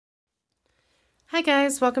Hi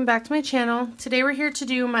guys, welcome back to my channel. Today we're here to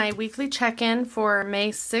do my weekly check-in for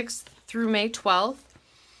May 6th through May 12th.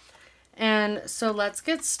 And so let's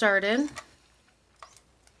get started.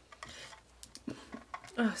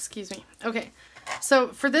 Oh, excuse me. Okay, so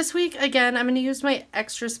for this week, again, I'm going to use my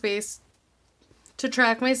extra space to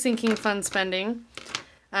track my sinking fund spending.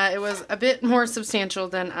 It was a bit more substantial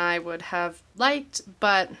than I would have liked,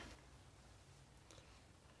 but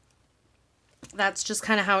that's just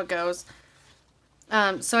kind of how it goes.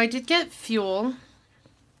 So I did get fuel,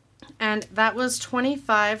 and that was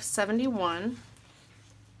 $25.71.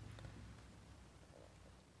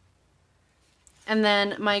 And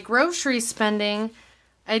then my grocery spending,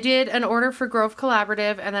 I did an order for Grove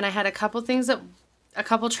Collaborative, and then I had a couple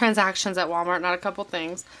transactions at Walmart, not a couple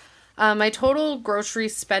things. My total grocery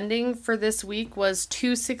spending for this week was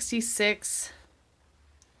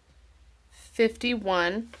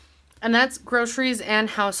 $266.51. And that's groceries and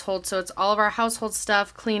household, so it's all of our household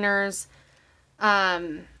stuff, cleaners, yeah,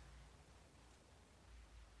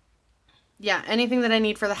 anything that I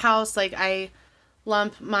need for the house. Like, I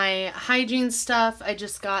lump my hygiene stuff. I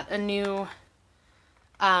just got a new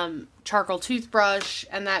charcoal toothbrush,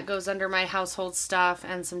 and that goes under my household stuff,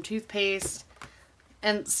 and some toothpaste,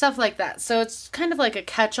 and stuff like that. So it's kind of like a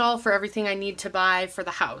catch-all for everything I need to buy for the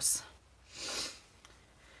house.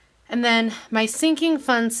 And then my sinking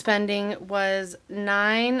fund spending was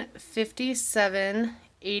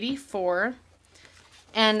 $957.84,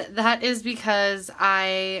 and that is because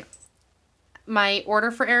my order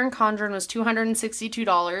for Erin Condren was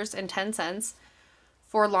 $262.10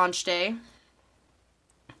 for launch day,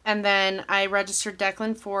 and then I registered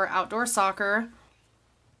Declan for outdoor soccer,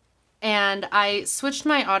 and I switched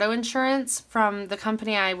my auto insurance from the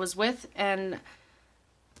company I was with, and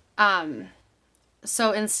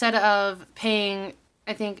so instead of paying,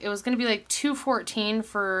 I think it was going to be like $214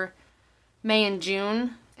 for May and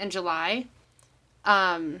June and July,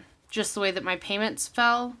 just the way that my payments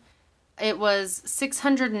fell, it was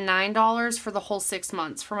 $609 for the whole 6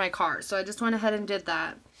 months for my car. So I just went ahead and did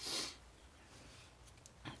that.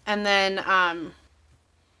 And then I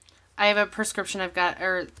have a prescription I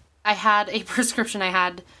had a prescription I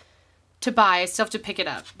had to buy. I still have to pick it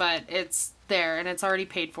up, but it's there and it's already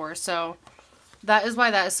paid for. So that is why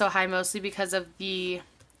that is so high, mostly because of the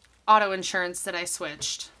auto insurance that I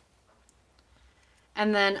switched.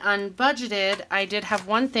 And then unbudgeted, I did have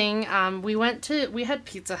one thing. We had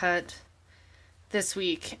Pizza Hut this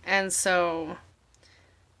week, and so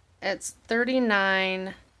it's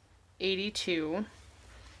 $39.82.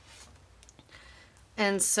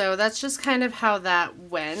 And so that's just kind of how that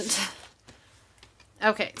went.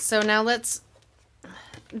 Okay, so now let's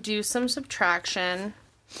do some subtraction.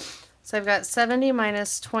 So I've got 70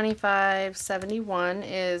 minus 25.71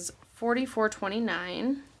 is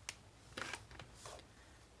 44.29.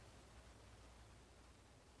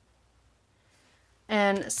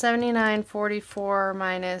 And 79.44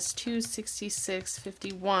 minus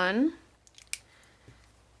 266.51.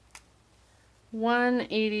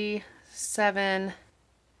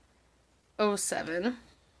 187.07.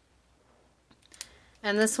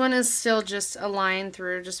 And this one is still just a line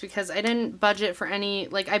through, just because I didn't budget for any,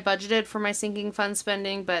 like, I budgeted for my sinking fund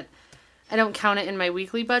spending, but I don't count it in my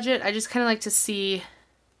weekly budget. I just kind of like to see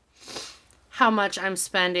how much I'm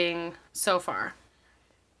spending so far.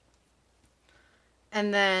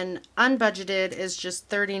 And then unbudgeted is just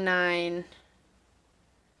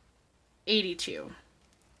 $39.82.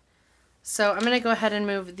 So I'm going to go ahead and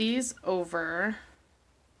move these over.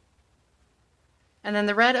 And then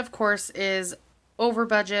the red, of course, is over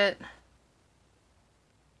budget,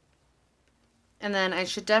 and then I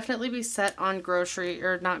should definitely be set on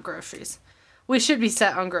not groceries. We should be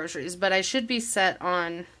set on groceries, but I should be set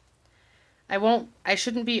on, I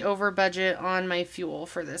shouldn't be over budget on my fuel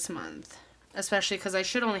for this month, especially because I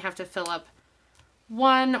should only have to fill up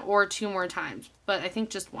 1 or 2 more times, but I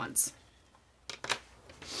think just once.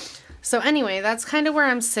 So anyway, that's kind of where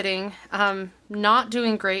I'm sitting. Not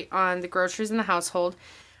doing great on the groceries in the household.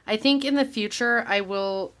 I think in the future I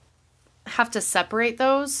will have to separate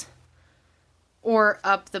those or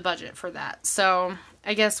up the budget for that. So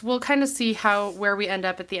I guess we'll kind of see where we end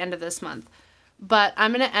up at the end of this month. But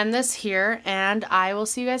I'm going to end this here, and I will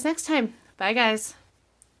see you guys next time. Bye, guys.